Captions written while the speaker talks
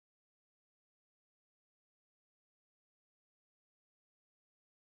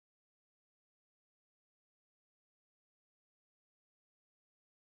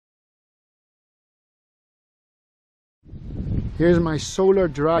Here's my solar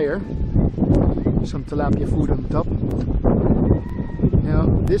dryer. Some tilapia food on top. Now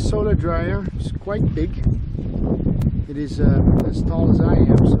this solar dryer is quite big. It is as tall as I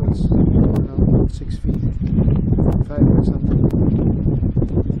am, so it's, I don't know, about 6 feet, 5 or something.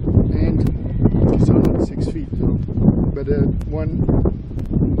 And so not 6 feet, no, but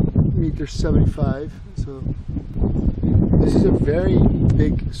 1.75 meters. So this is a very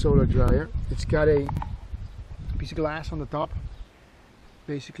big solar dryer. It's got a piece of glass on the top.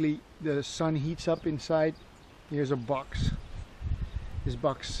 Basically the sun heats up inside. Here's a box. This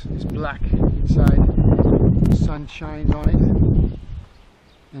box is black inside. The sun shines on it,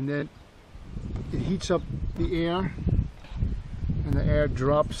 and then it heats up the air, and the air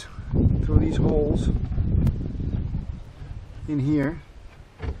drops through these holes in here,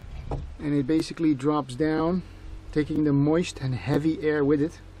 and it basically drops down, taking the moist and heavy air with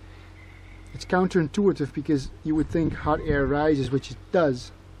it. It's counterintuitive because you would think hot air rises, which it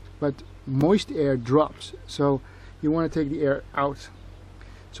does, but moist air drops, so you want to take the air out.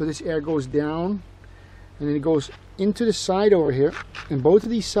 So this air goes down, and then it goes into the side over here, and both of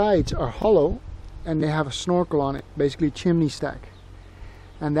these sides are hollow, and they have a snorkel on it, basically a chimney stack,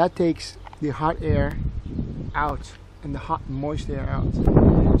 and that takes the hot air out and the hot moist air out.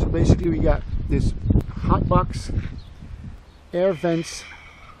 So basically we got this hot box, air vents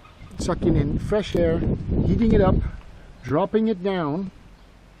sucking in fresh air, heating it up, dropping it down,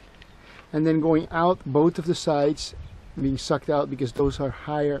 and then going out both of the sides, being sucked out because those are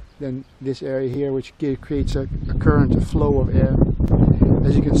higher than this area here, which creates a current, a flow of air.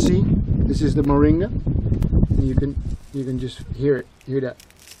 As you can see, this is the moringa, and you can just hear that.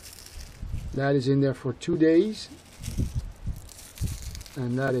 That is in there for 2 days,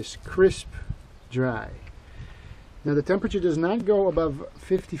 and that is crisp, dry. Now the temperature does not go above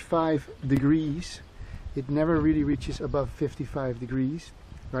 55 degrees. It never really reaches above 55 degrees.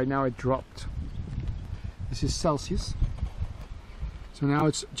 Right now it dropped. This is Celsius. So now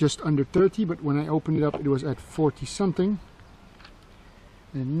it's just under 30, but when I opened it up it was at 40 something.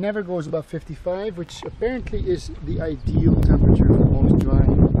 And it never goes above 55, which apparently is the ideal temperature for most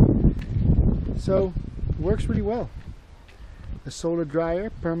drying. So it works really well. A solar dryer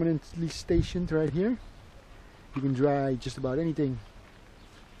permanently stationed right here. You can dry just about anything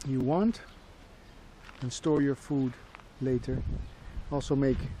you want and store your food later. Also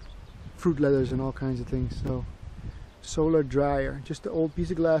make fruit leathers and all kinds of things. So solar dryer, just an old piece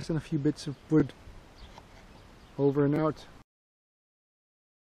of glass and a few bits of wood. Over and out.